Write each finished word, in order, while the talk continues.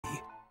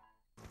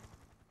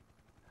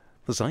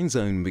The Science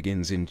Zone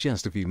begins in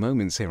just a few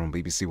moments here on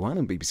BBC One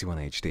and BBC One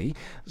HD,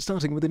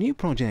 starting with a new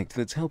project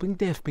that's helping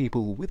deaf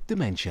people with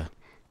dementia.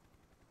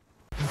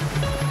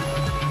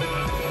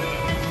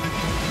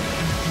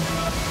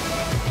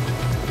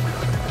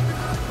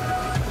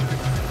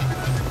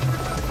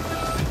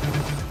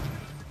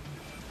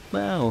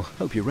 Well,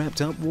 hope you're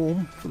wrapped up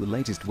warm for the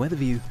latest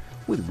Weatherview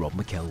with Rob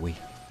McElwee.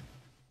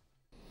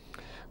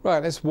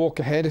 Right, let's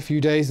walk ahead a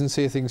few days and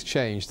see if things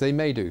change. They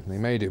may do,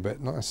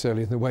 but not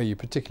necessarily in the way you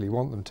particularly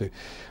want them to.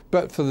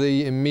 But for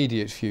the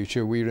immediate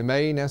future, we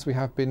remain as we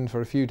have been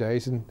for a few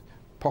days and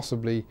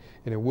possibly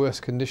in a worse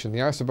condition. The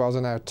isobars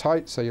are now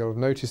tight, so you'll have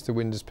noticed the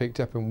wind has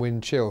picked up, and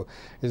wind chill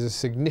is a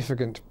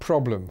significant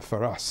problem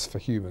for us, for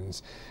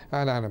humans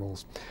and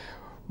animals.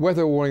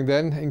 Weather warning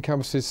then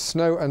encompasses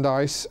snow and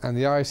ice, and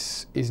the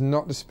ice is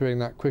not disappearing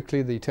that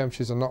quickly. The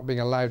temperatures are not being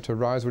allowed to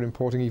rise. We're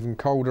importing even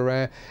colder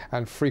air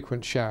and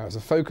frequent showers. The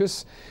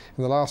focus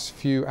in the last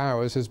few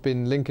hours has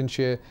been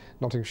Lincolnshire,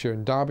 Nottinghamshire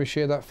and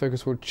Derbyshire. That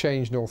focus will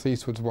change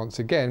northeastwards once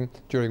again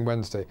during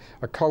Wednesday.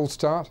 A cold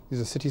start.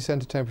 These are city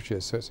centre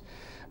temperatures, so it's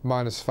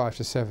 -5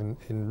 to 7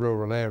 in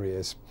rural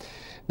areas.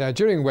 Now,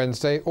 during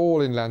Wednesday,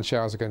 all inland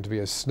showers are going to be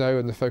as snow,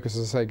 and the focus,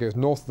 as I say, goes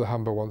north of the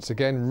Humber once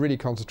again, really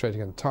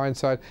concentrating on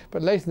Tyneside,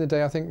 but late in the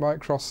day I think might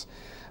cross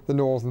the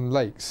northern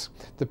lakes.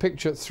 The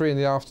picture at 3 in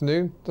the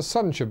afternoon, the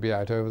sun should be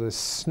out over the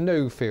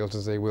snowfields,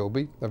 as they will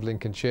be, of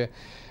Lincolnshire,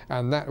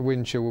 and that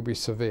wind chill will be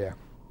severe.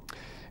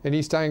 In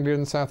East Anglia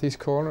and the southeast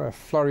corner, a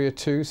flurry or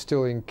two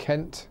still in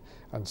Kent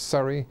and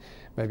Surrey,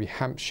 maybe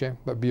Hampshire,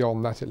 but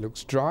beyond that it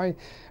looks dry,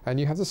 and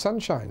you have the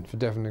sunshine for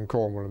Devon and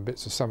Cornwall and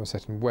bits of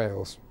Somerset and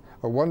Wales.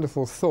 A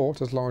wonderful thought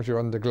as long as you're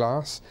under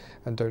glass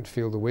and don't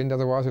feel the wind,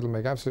 otherwise it'll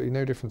make absolutely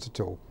no difference at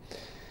all.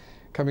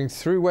 Coming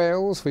through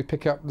Wales, we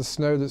pick up the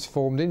snow that's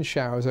formed in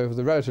showers over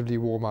the relatively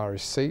warm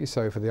Irish Sea,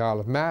 so for the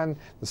Isle of Man,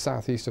 the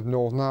southeast of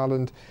Northern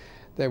Ireland,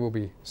 there will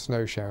be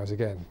snow showers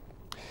again.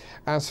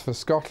 As for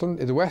Scotland,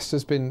 the west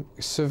has been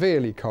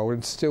severely cold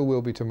and still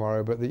will be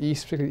tomorrow, but the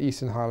east, particularly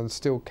Eastern Highlands,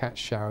 still catch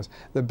showers.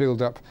 The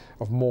build-up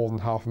of more than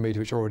half a metre,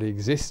 which already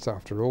exists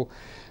after all.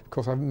 Of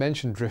course, I haven't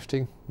mentioned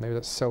drifting, maybe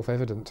that's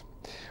self-evident.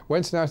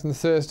 Wednesday night and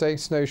Thursday,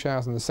 snow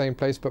showers in the same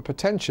place, but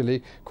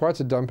potentially quite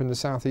a dump in the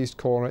southeast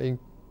corner,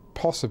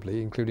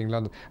 possibly including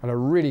London, and a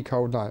really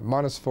cold night,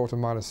 -4 to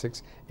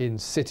 -6 in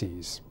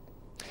cities.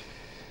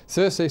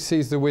 Thursday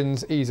sees the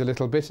winds ease a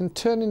little bit and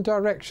turn in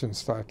direction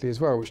slightly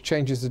as well, which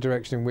changes the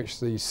direction in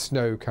which the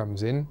snow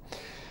comes in.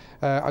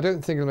 I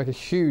don't think it'll make a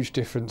huge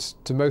difference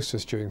to most of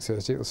us during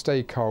Thursday. It'll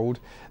stay cold,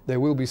 there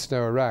will be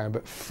snow around,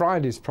 but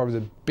Friday's probably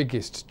the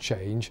biggest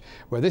change,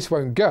 where this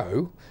won't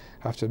go.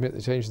 I have to admit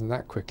the change isn't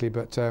that quickly,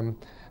 but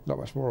not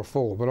much more will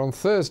fall. But on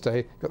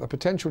Thursday, got the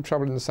potential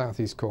trouble in the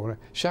southeast corner,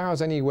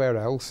 showers anywhere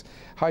else,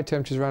 high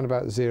temperatures around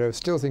about 0,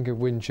 still think of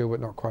wind chill, but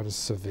not quite as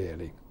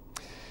severely.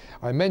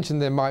 I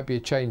mentioned there might be a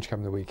change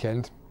come the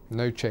weekend.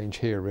 No change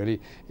here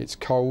really. It's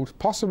cold,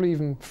 possibly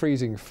even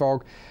freezing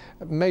fog,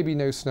 maybe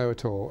no snow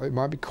at all. It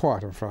might be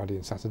quiet on Friday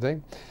and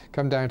Saturday.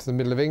 Come down to the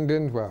middle of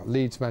England, well,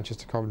 Leeds,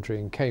 Manchester, Coventry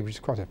and Cambridge is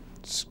quite a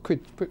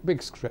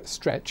big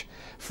stretch.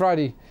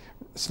 Friday,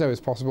 snow is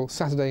possible.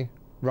 Saturday,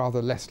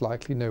 rather less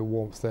likely, no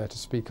warmth there to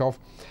speak of.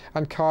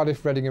 And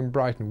Cardiff, Reading and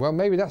Brighton, well,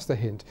 maybe that's the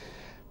hint.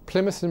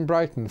 Plymouth and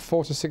Brighton,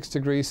 4 to 6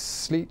 degrees,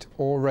 sleet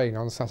or rain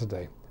on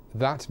Saturday.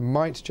 That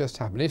might just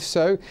happen. If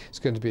so, it's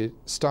going to be a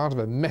start of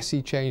a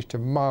messy change to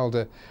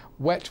milder,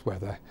 wet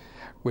weather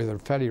with a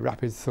fairly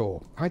rapid thaw.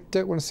 I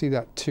don't want to see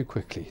that too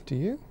quickly, do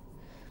you?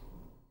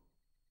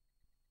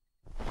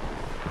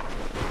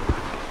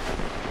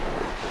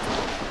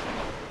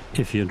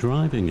 If you're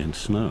driving in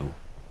snow,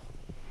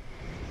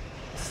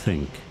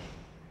 think.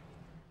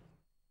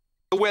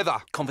 The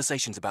weather.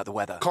 Conversations about the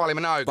weather. Kylie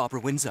Minogue. Barbara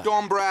Windsor.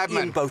 Don Bradman.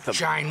 Ian Botham.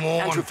 Shane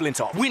Warne. Andrew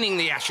Flintoff. Winning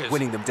the Ashes.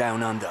 Winning them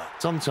down under.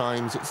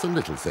 Sometimes it's the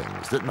little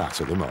things that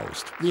matter the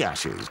most. The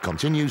Ashes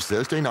continues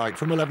Thursday night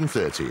from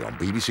 11:30 on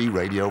BBC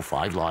Radio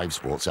 5 Live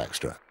Sports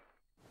Extra.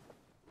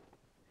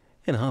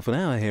 In half an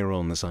hour here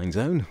on the Science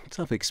Zone,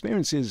 tough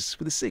experiences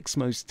with the 6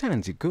 most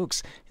talented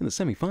cooks in the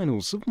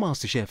semi-finals of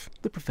MasterChef,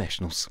 The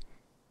Professionals.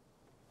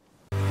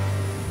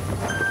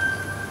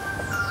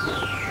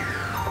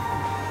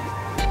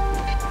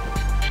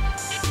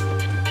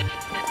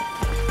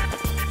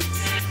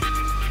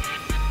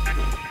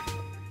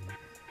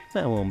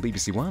 Now on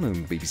BBC One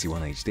and BBC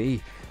One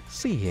HD,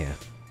 see here.